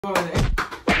Hello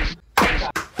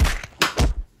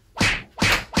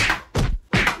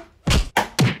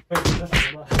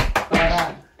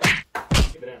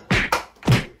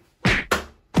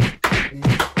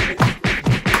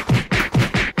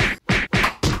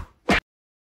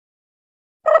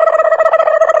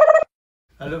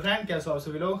friend, कैसे हो आप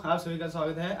सभी लोग। आप सभी का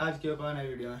स्वागत है आज की एक और नई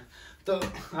वीडियो में। तो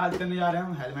आज करने जा रहे हैं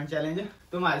हम हेलमेट चैलेंज।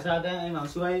 तो हमारे साथ है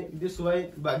हिमांशु भाई, दिशु भाई,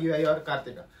 बागी भाई और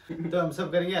कार्तिका। तो हम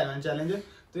सब करेंगे हेलमेट चैलेंज।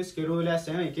 तो इसके रूल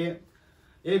ऐसे हैं कि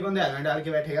एक बंदा हेलमेट डाल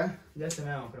के बैठेगा, जैसे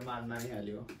मैं वहाँ पर मारना नहीं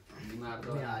वाली हो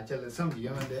हाँ चलो समझिए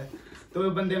बंदे। तो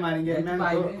बंदे मारेंगे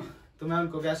तो मैं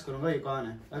उनको गैस करूंगा ये कौन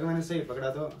है। अगर मैंने सही पकड़ा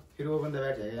तो फिर वो बंदा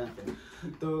बैठ जाएगा यहाँ पे।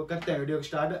 तो करते हैं वीडियो को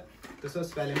स्टार्ट। तो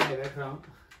सबसे पहले मैं बैठ रहा हूँ।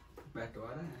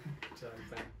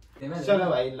 चलो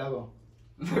भाई लगो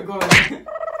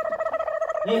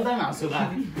नहीं तो मांसू का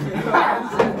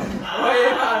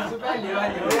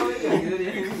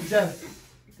चल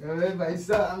भाई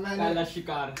साहब मैंने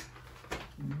शिकार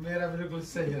मेरा बिल्कुल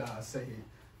सही रहा। सही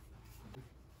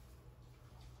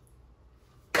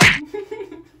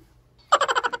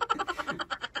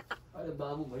अरे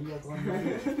बाबू भैया कौन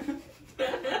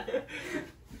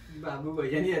बाबू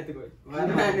भैया नहीं आते कोई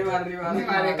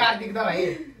मारे कार्तिक दा भाई,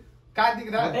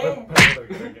 कार्तिक दा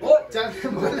ओ चल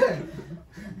बोले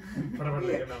फटाफट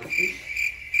लेके ना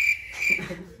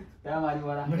क्या मारी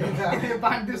मारा ये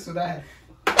पांच दिन सुधा है।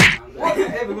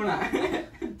 ए बगुना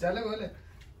चलो बोले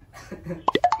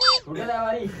उठा जा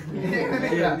मारी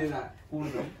कौन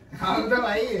है हाँ तो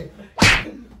भाई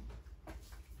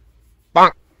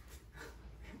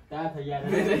क्या था यार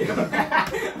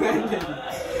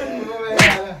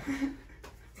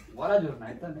बड़ा जोर ना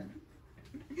इतना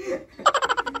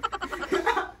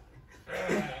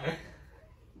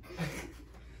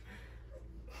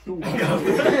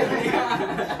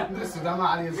सुधा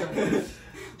मार ये सब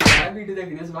वीडियो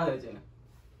देखने से बाद है चला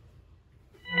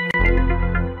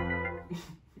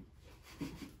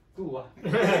तू हुआ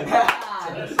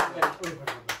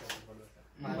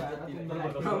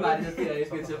हमारी जैसी है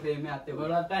इसके से फ्रेम में आते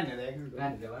बड़ा टाइम है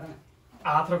गान दे वाला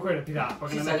हाथ रखो फिर आप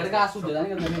पकड़ना सगर का आंसू दे देना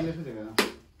करने से देगा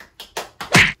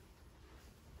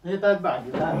ये तो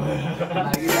बागी था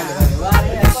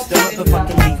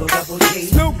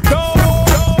Snoop Dogg.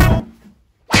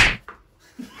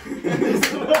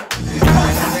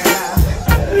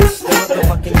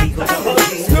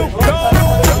 Snoop Dogg.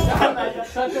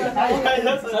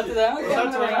 सच है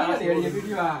ये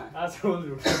वीडियो आज बोल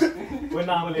रहा वो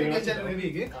नाम लेना चल मैं भी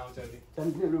के काम चल रही चल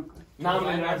रुक नाम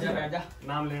लेना बैठ जा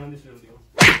नाम लेना दिस वीडियो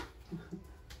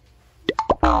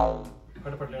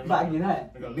फटाफट लेना बागी ना है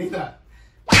नीता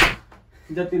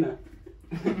जति ना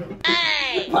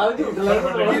मारू उठला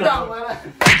नीता हमारा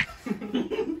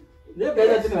ये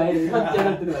बेटा जति भाई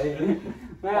जति भाई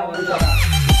मैं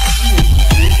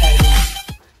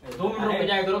दो मिनट रुक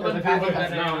जाए करो कंफ्यूजन कर रहे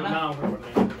हैं ना नाम फटाफट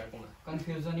लेना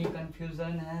कंफ्यूजन ही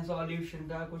कंफ्यूजन है सॉल्यूशन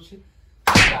का कुछ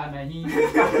पता नहीं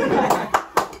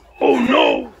Oh no.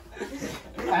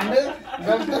 एंड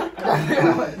गलत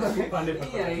पांडे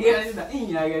ये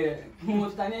नहीं आ गया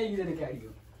मुझता नहीं इधर क्या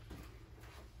आइयो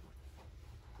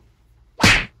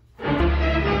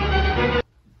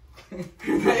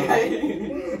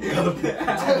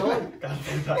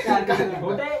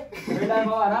छोटे बेटा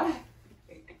हमारा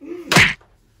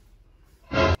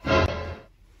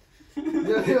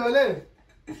जल्दी बोले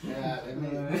यार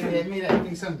मेरा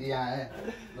एक्टिंग समझिया है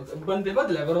बंदे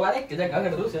बदला करो वाले के जगह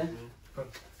कर दो से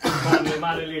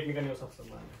मारे लेट नहीं करनी हो सबसे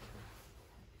मारे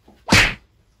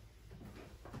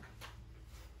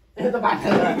ये तो बात है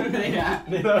नहीं यार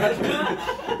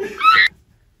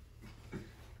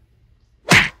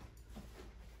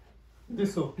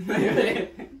दिसो ये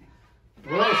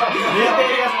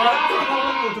तेरी आवाज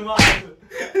तुम्हारा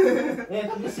ये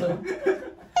तो दिसो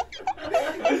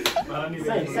मारा नहीं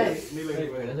सही लगी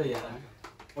सही यार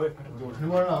ओए फटाफट झूठ नहीं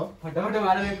बोल रहा हूँ फटाफट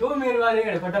मार देखो मेरे वाले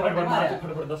फटाफट मार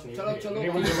फटाफट 10 नहीं चलो, चलो। ये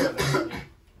बोल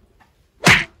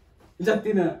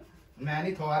जति ना मैं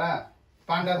नहीं थोड़ा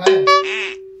पांडा था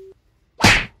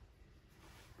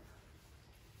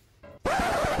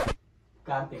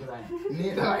कार्तिक राय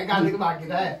नहीं तो भाई कार्तिक बाकी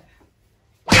था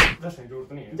 10 नहीं जरूरत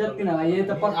नहीं है जति ना भाई ये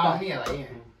तो पक्का नहीं है भाई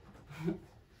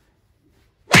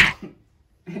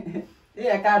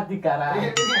ये कार्तिक का रहा ये है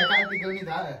भी कार्तिक नहीं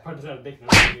था फट से देखना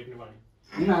लेट नहीं पानी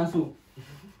हिमांशु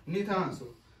नहीं था आंसू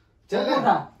चल चल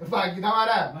था बाकी था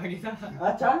हमारा भागी था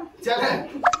अच्छा चल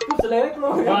कुछ ले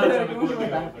क्यों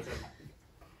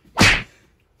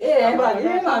ए भाई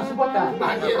ये हिमांशु पक्का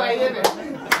बाकी भाई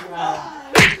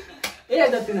ए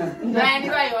जति ना मैं नहीं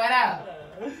भाई हमारा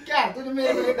क्या तुझे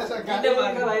मेरे को लेकर सका कितने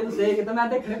मार का भाई तू सही कि तो मैं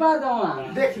देखने पार जाऊंगा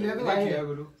देख ले तो भाई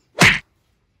गुरु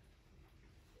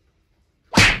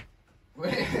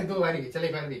वे दो बार ही चल,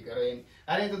 एक बार भी करो ये नहीं।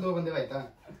 अरे तो दो बंदे भाई था।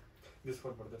 दिस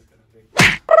फॉर बर्दाश्त कर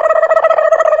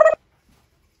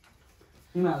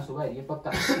हिमांशु भाई ये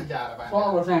पक्का जा रहा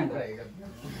 100% भाई।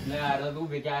 नहीं यार तू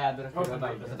भी क्या याद रखेगा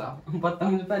भाई बताओ। पता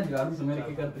मुझे पहली बार उसमें मेरे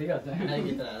की करती रहता है। नहीं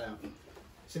कितना रहा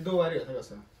सिर्फ दो बार ही होता बस।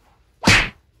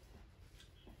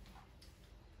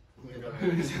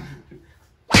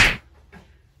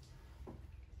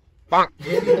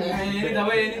 ये नहीं था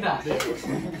भाई, ये नहीं था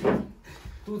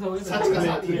तू था वही सच का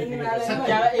साथी। सच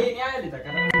क्या ये नहीं आया लेता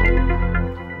कर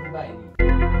भाई नहीं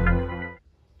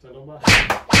चलो बा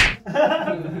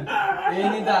ये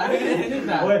नहीं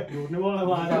था ओए झूठ नहीं बोलना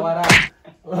मार दोबारा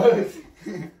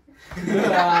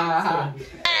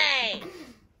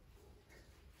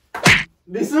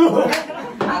दिसू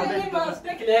अरे नहीं बस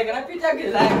देख ले कर पीछा के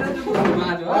लायक ना तू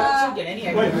मार कहने नहीं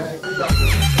ओए है।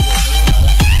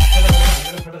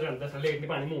 फटा जाता है लेट नहीं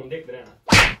पानी मुंह देखते रहना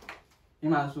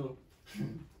हिमांशु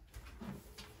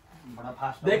बड़ा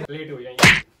फास्ट देख लेट हो जाएंगे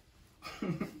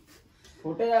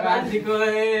छोटे यार को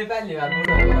पहली बार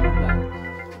बोला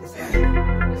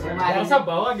यार सब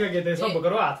बावा क्या कहते हैं सब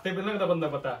करो हाथ पे लगता बंदा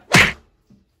पता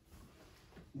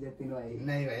जतिन भाई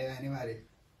नहीं भाई मैंने मारे।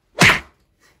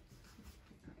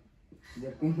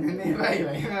 जतिन नहीं भाई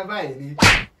भाई मैं भाई नहीं।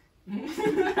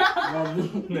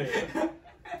 नहीं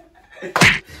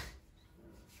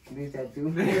भी चाचू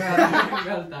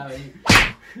गलत है भाई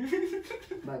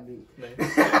बागी नहीं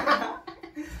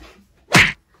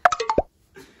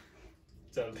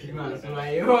चल ठीक हिमांशु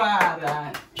भाई वाह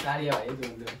सारी भाई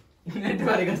तुम नेट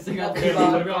वाले का सिखा है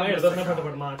नंबर पे आने 10 ना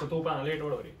फटाफट मार तो तू पा लेट हो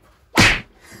रही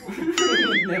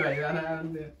ले भाई वाला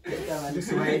क्या भाई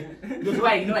दूसरा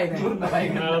भाई नहीं भाई भाई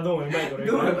नाला दो मैं भाई दूर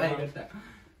करो भाई करता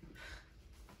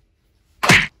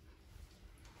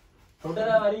छोटा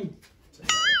था हमारी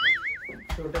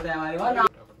छोटा था हमारी वाह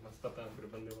मस्त पता फिर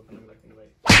बंदे को पता लगने भाई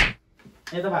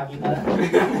ये तो भागी था।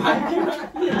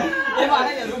 ये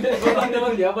मारे जरूर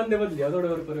बंदे बदल दिया थोड़े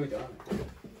और ऊपर जाओ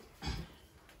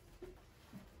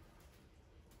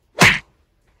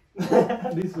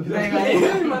दिसू नहीं भाई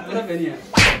मतलब नहीं है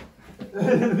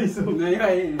दिसू नहीं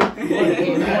भाई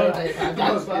जा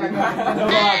उस वाला का।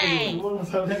 बोलना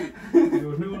सब है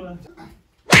झूठ नहीं बोला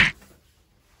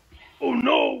Oh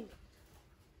no!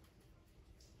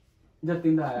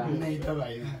 जतिन था आया नहीं तो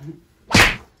भाई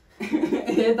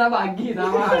ये था बागी था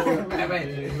मैं भाई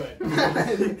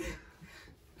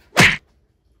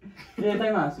ये था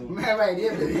हिमांशु मैं भाई नहीं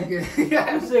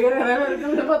उससे कर रहा है मेरे को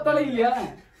मुझे पता लग गया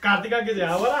कार्तिका के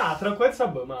जा वाला हाथ रखो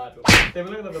सब मार ते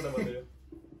में लगता पता बंदे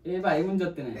ये भाई मुझे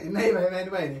जतिन है नहीं भाई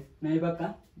मैंने भाई नहीं। नहीं पक्का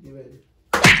नहीं भाई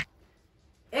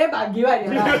ए बागी भाई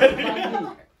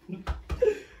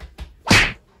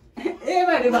ए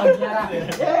भाई बागी यार ए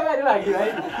भाई बागी भाई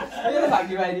ये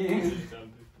बागी भाई नहीं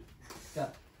चल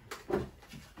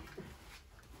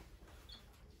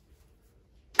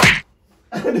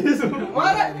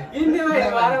मारा इंडिया भाई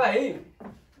मारा भाई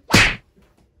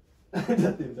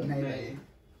नहीं भाई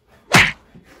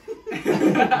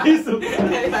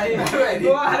नहीं भाई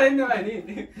वो आ रहे हैं भाई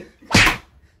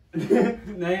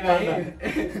नहीं भाई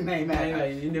नहीं नहीं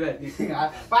भाई इंडिया भाई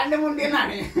पांडे मुंडे ना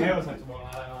नहीं। मैं वो सच बोल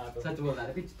रहा है तो सच बोल रहा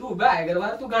है पीछे तू भाई अगर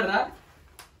बार तू कर रहा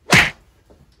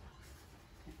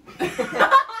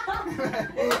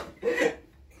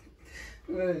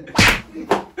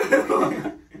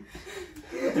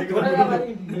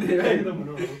एकदम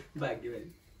बाकी भाई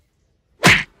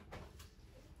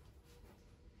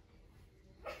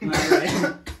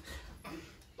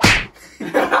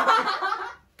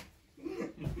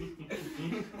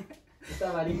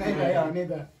सवारी नहीं भाई आने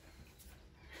था।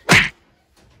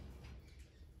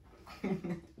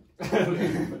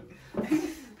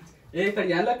 एक तो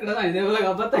यहाँ लकड़ा नहीं दे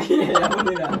लगा पता ही है यार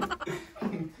मुझे ना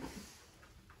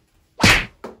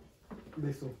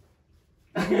दिसू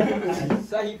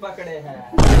सही पकड़े हैं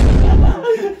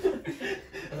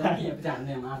ये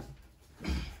जानने मार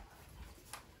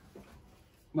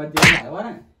मध्य में आया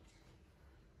ना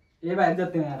ये भाई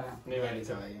जत्ते में आ रहा नहीं भाई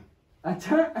अच्छा भाई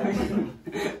अच्छा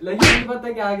लेकिन नहीं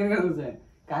पता क्या आगे कर उसे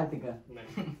कार्तिक का नहीं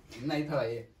नहीं था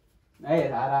भाई नहीं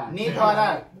रहा नहीं था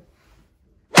रहा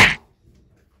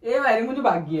ये भाई मुझे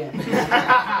भाग्य है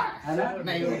ना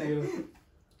नहीं हो नहीं हो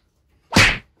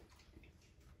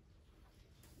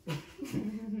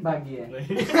भाग्य है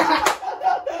नहीं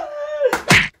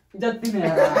जत्ती में आ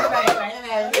रहा भाई भाई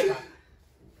नहीं था।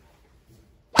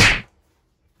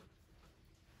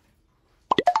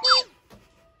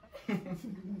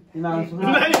 इमाम सुना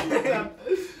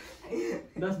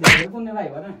 10 दे तूने भाई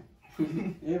बना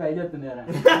ये भाई जत्ती में आ रहा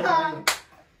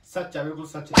सच्चा बिल्कुल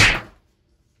सच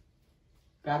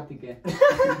कार्तिक है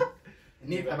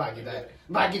नहीं था बाकी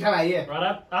था भाई है। और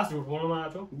आप आज झूठ बोलना मार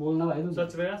तो बोलना भाई तू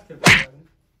सच में आज क्या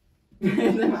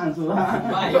हिमांशु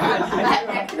भाई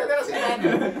तेरा सीन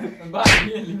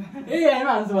ए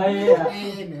हिमांशु भाई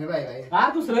नहीं भाई भाई हां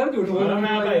तू सलर झूठ बोल वाला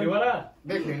मैं भाई वाला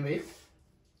देख लेंगे भाई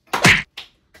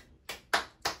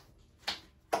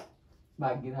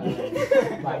भाग्य था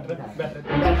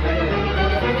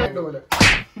डबल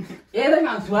ए तो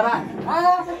हिमांशु वाला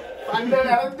अंडर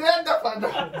दे दफा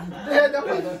दे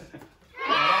दफा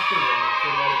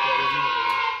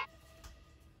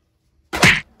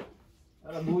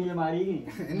अरे बू ये मारी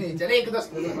नहीं चले एक 10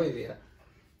 किलो कोई भी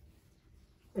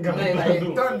नहीं भाई तो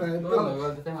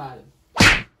बोलते थे मार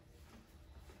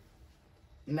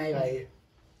नहीं भाई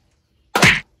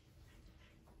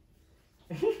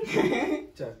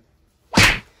चल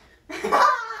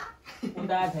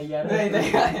उड़ा था यार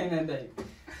नहीं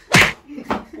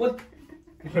वो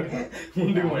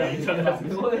मुंडी मोया चला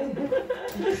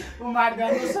तू मार गया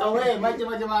तू सवे मजे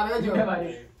मजे मारेगा जो भाई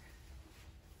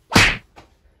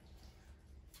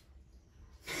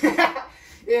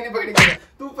ये नहीं पकड़ी गया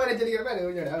तू परे चली गया पहले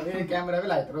वो जड़ा ये कैमरा पे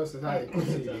लाइट रोस सारे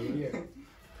कुर्सी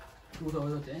तू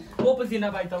सोचे वो पसीना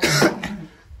पाइता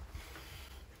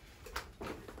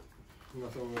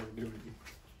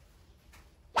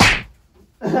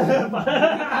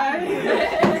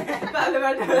ताले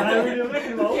बैठे वीडियो में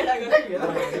खिलाओ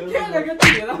क्या लगा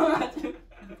तेरा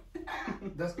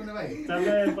 10 कुने भाई चल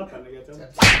पता लग गया चल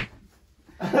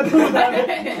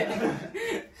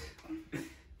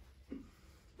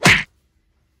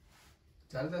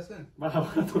चल 10 बड़ा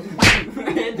तो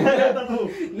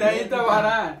नहीं तो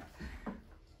मारा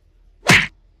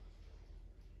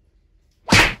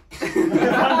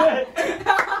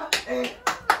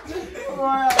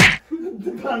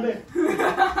दुकान दे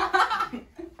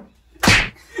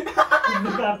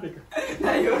कार्तिक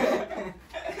नहीं हो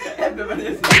ऐसे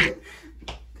बढ़िया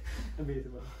बीच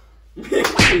में से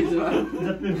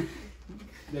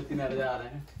जतिन आ रहा है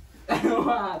वो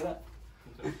आ रहा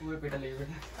वो बेटा ले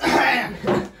बेटा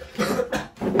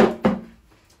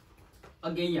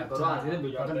अगे या करो आज से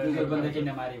बंदे के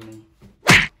ने मारे नहीं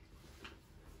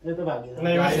ये तो भाग गया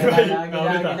नहीं भाई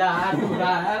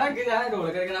रोल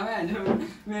करके ना मैं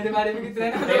मेरे बारे में कितने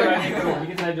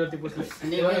कितना ज्योति पूछ ले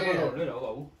नहीं भाई रोल लो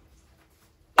बाबू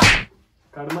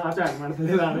कर्मा आचार मारते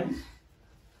थे लाने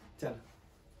चल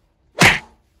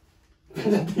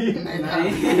नहीं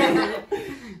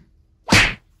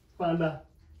पांडा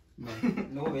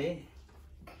नो वे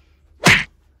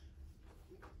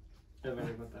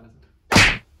मैंने बताना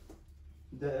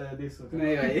दिस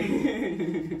नहीं भाई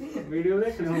वीडियो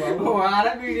देख लो बाबू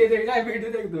हमारा वीडियो देखना है वीडियो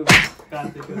देख दो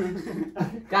कार्तिक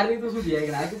कार्तिक तो सूझ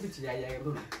जाएगा ना तू पीछे जाएगा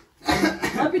तो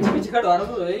मैं पीछे पीछे खड़ा रहा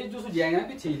तो ये जो सूझ जाएगा ना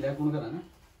पीछे ही ले कौन करा ना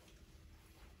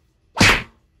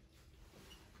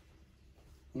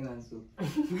हिमांशु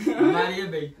हमारी ये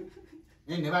भाई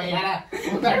नहीं भाई यार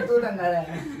उधर तू डंडा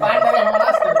है पांडा का हमारा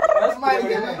बस मारी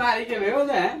के मारी के वे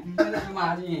होता है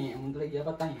मारी है उनको क्या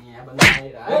पता नहीं है बंदा है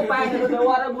रहा ओ पांडा तो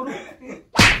दोबारा गुरु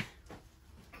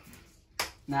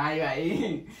नहीं भाई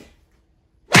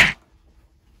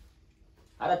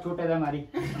अरे छोटे थे मारी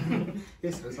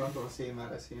इस रिसोर्ट तो सेम आ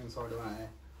रहा सेम सॉर्ट बना है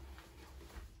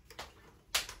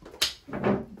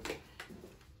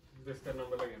जिसका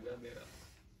नंबर लगेगा मेरा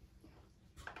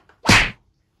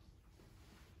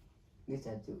ये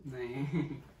चाचू नहीं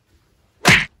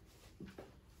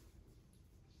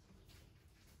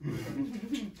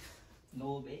नो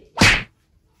बे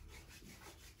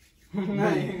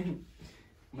नहीं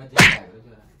मजे आ गए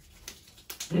जरा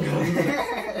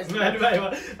मैं भाई हम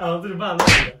तो बात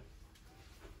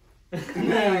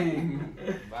नहीं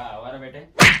वाह वाह बेटे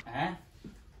हैं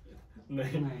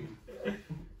नहीं नहीं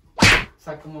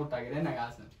सक मोटा गिरे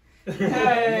नगास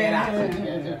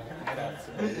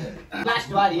लास्ट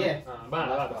बारी है हां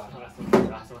बात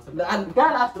क्या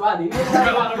लास्ट बारी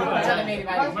चल मेरी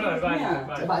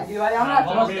बारी बाकी बारी हमारा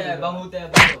बहुत है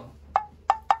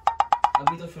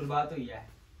अभी तो शुरुआत हुई है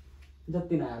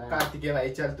जत्ती ना आ रहा है कार्तिक भाई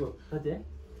चल तू सच है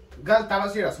गलत आवाज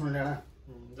सीधा सुन लेना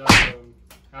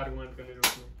आर्गुमेंट करने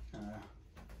रूप में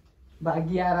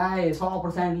बाकी आ रहा है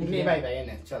 100% लिख नहीं भाई भाई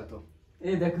नहीं चल तू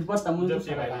ये देख पता मुझे जब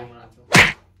से भाई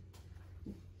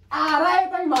आ रहा है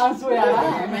भाई मानसो यार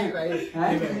नहीं भाई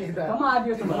हैं कम आ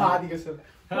दियो तुम आदि के सर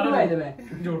कौन भाई दे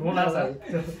झूठ बोला सर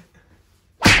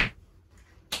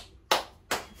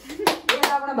ये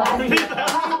अपना भाई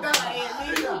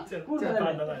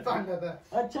पांडा था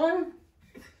अच्छा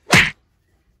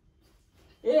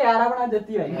ए यार अपना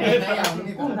जत्ती भाई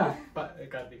नहीं कौन था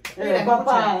कार्तिक ए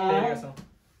पापा तेरे कसम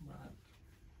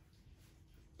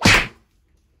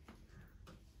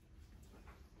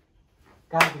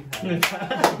कार्तिक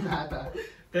था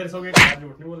तेरे सो के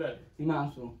झूठ नहीं बोला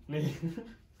हिमांशु नहीं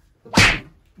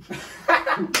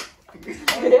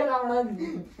ये रावण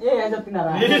ये है जब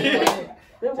पिनारा ये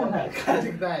कौन है क्या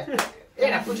दिखता है ये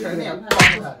ना कुछ नहीं अब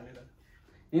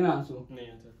ये मानसू नहीं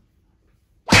आता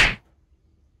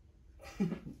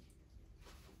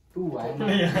तू है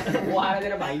नहीं वो आ रहा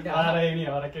तेरा भाई था आ रहा ही नहीं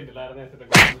आ रहा के दिला रहे ऐसे तक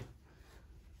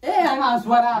ए है मानसू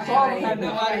वाला 100%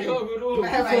 हमारे यो गुरु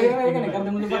सही में नहीं करते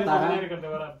मुझे बता रहा करते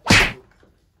वाला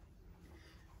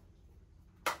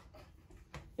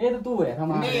ये तो तू है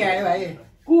हमारा नहीं है भाई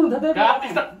कौन था तेरे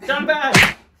कार्तिक चल बे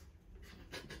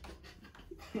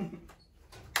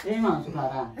ये मानसू खा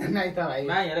रहा नहीं था भाई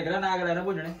मैं यार गला ना गला ना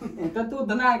पूछने तो तू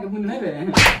धना के मुझे नहीं बे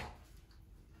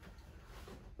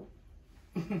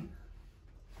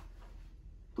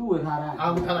तू है खा रहा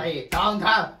अब था भाई कौन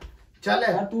था चल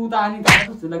यार तू तो नहीं था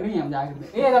कुछ लग नहीं हम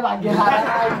जाके ए तो भाग्य हारा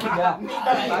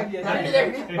भाग्य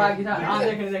भाग्य था हां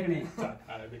देखने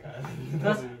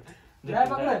बस जय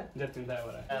पकड़ जतिन था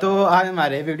वाला तो आज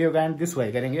हमारे वीडियो का एंड दिस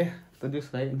भाई करेंगे तो दिस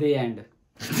भाई द एंड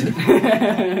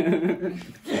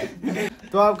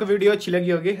तो आपको वीडियो अच्छी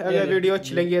लगी होगी अगर वीडियो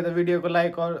अच्छी लगी है तो वीडियो को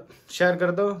लाइक और शेयर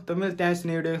कर दो तो मिलते हैं इस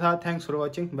नई वीडियो के साथ thanks for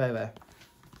watching bye bye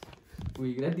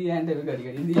we the end the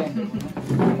end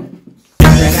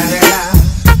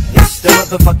It's the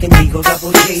motherfucking Eagle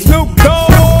Double G. Snoop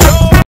Dogg.